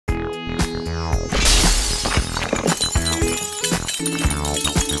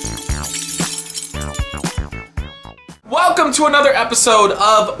Welcome to another episode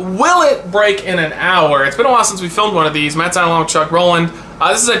of Will It Break in an Hour? It's been a while since we filmed one of these. Matt's on along with Chuck Roland.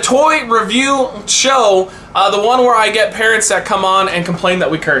 This is a toy review show, the one where I get parents that come on and complain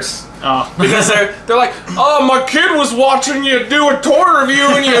that we curse. Oh. Because they're like, oh, my kid was watching you do a toy review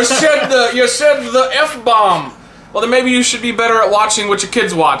and you said the F-bomb. Well, then maybe you should be better at watching what your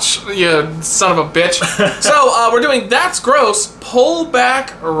kids watch, you son of a bitch. So, we're doing That's Gross, Pull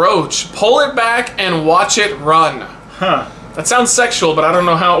Back Roach. Pull it back and watch it run. Huh. That sounds sexual, but I don't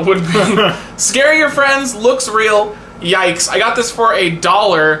know how it would be. Scare your friends, looks real, yikes. I got this for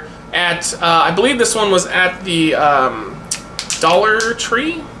 $1 at, I believe this one was at the Dollar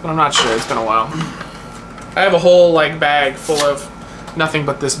Tree, but I'm not sure, it's been a while. I have a whole bag full of nothing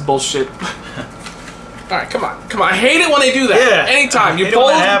but this bullshit. Alright, come on. I hate it when they do that. Yeah. Anytime. You pull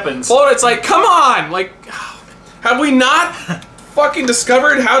it when that happens. Pull it, it's like, come on! Have we not fucking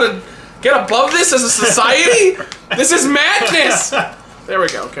discovered how to get above this as a society? This is madness! There we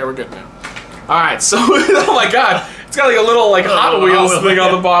go. Okay, we're good now. Alright, so, oh my god. It's got a little, Hot Wheels thing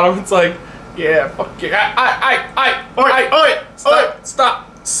on the bottom. It's like, yeah, fuck yeah. Stop.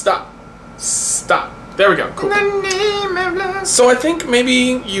 There we go, cool. So I think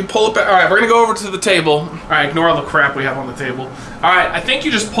maybe you pull it back. Alright, we're gonna go over to the table. Alright, ignore all the crap we have on the table. Alright, I think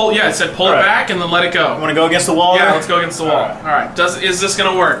you just pull, it said pull it back and then let it go. You wanna go against the wall? Yeah, let's go against the wall. Alright, is this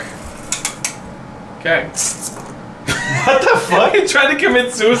gonna work? Okay. What the fuck? You tried to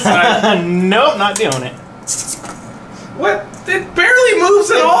commit suicide. Nope, not doing it. What? It barely moves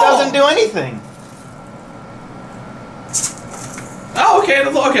at all. It doesn't do anything. Oh, okay,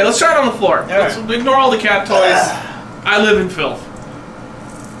 let's try it on the floor. Let's ignore all the cat toys. I live in filth.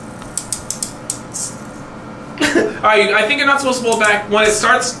 Alright, I think you're not supposed to pull it back. When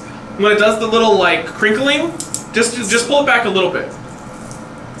it does the little, crinkling, just pull it back a little bit.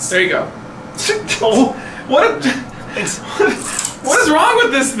 There you go. What is wrong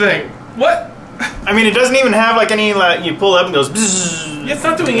with this thing? What? I mean, it doesn't even have, any, you pull it up and goes bzzz. It's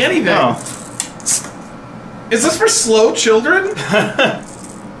not doing anything. No. Is this for slow children?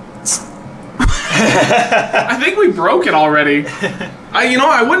 I think we broke it already.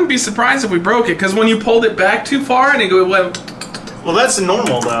 I wouldn't be surprised if we broke it, because when you pulled it back too far and it went... Well, that's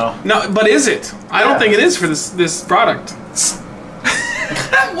normal, though. No, but is it? I don't think it is for this product.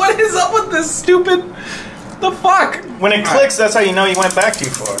 What is up with this stupid... The fuck? When it clicks, that's how you know you went back too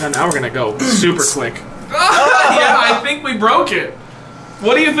far. And now we're gonna go super quick. Yeah, I think we broke it.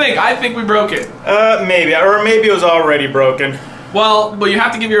 What do you think? I think we broke it. Maybe. Or maybe it was already broken. Well, you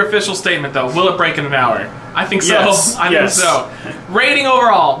have to give your official statement, though. Will it break in an hour? I think so. Yes. I think so. Rating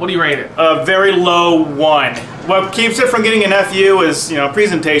overall, what do you rate it? A very low 1. What keeps it from getting an FU is,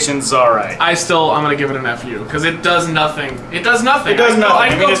 presentation's alright. I'm gonna give it an FU, because it does nothing. It does nothing. It does nothing. I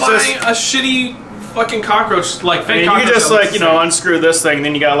can go buy a shitty fucking cockroach, fake cockroach. You can just, unscrew this thing, and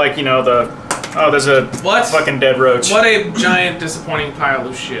then you got, oh, there's a fucking dead roach. What a giant disappointing pile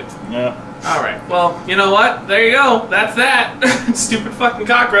of shit. Yeah. Alright, well, you know what? There you go. That's that. Stupid fucking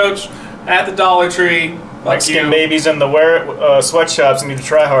cockroach at the Dollar Tree. Mexican babies in the sweatshops need to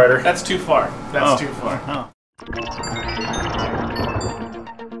try harder. That's too far. That's too far. Oh.